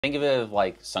Think of it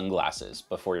like sunglasses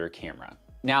before your camera.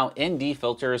 Now, ND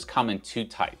filters come in two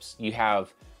types. You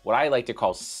have what I like to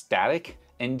call static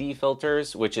ND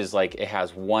filters, which is like it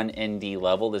has one ND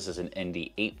level. This is an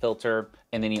ND8 filter.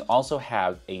 And then you also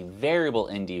have a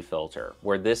variable ND filter,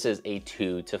 where this is a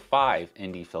 2 to 5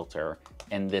 ND filter,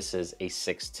 and this is a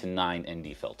 6 to 9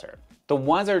 ND filter. The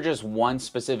ones that are just one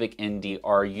specific ND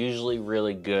are usually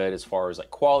really good as far as like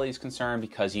quality is concerned,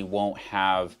 because you won't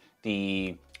have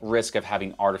the risk of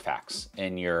having artifacts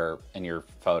in your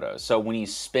photos. So when you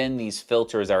spin these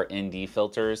filters that are ND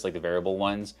filters, like the variable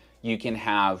ones, you can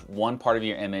have one part of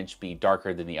your image be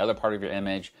darker than the other part of your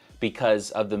image. Because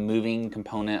of the moving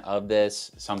component of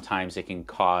this, sometimes it can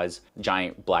cause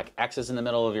giant black X's in the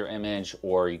middle of your image,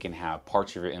 or you can have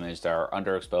parts of your image that are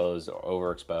underexposed or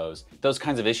overexposed. Those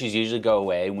kinds of issues usually go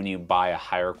away when you buy a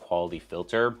higher quality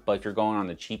filter, but if you're going on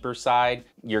the cheaper side,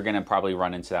 you're gonna probably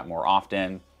run into that more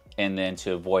often. And then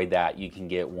to avoid that, you can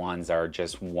get ones that are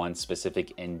just one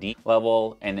specific ND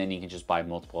level, and then you can just buy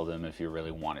multiple of them if you really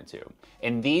wanted to.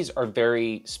 And these are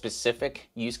very specific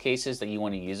use cases that you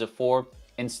want to use it for.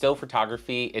 In still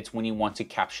photography, it's when you want to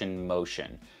caption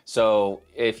motion. So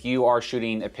if you are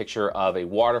shooting a picture of a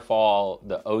waterfall,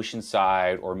 the ocean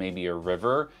side, or maybe a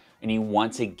river, and you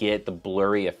want to get the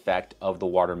blurry effect of the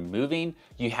water moving,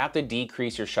 you have to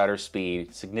decrease your shutter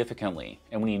speed significantly.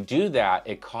 And when you do that,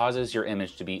 it causes your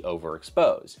image to be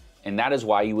overexposed. And that is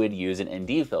why you would use an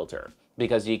ND filter,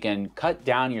 because you can cut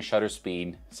down your shutter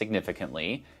speed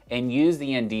significantly and use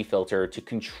the ND filter to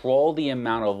control the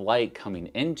amount of light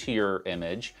coming into your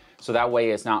image, so that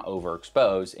way it's not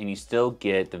overexposed and you still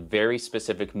get the very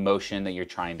specific motion that you're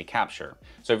trying to capture.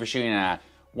 So if you're shooting at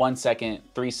 1 second,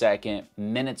 3 second,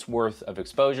 minutes worth of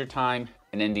exposure time,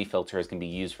 an ND filter is gonna be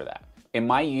used for that. In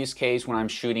my use case, when I'm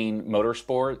shooting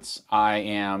motorsports, I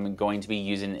am going to be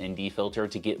using an ND filter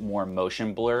to get more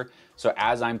motion blur. So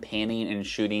as I'm panning and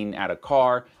shooting at a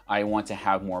car, I want to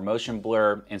have more motion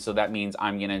blur. And so that means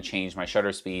I'm gonna change my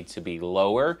shutter speed to be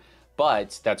lower,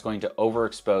 but that's going to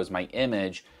overexpose my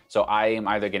image. So I am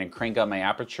either gonna crank up my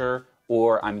aperture,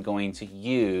 or I'm going to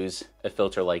use a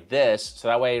filter like this, so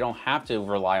that way I don't have to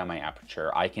rely on my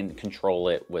aperture. I can control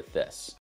it with this.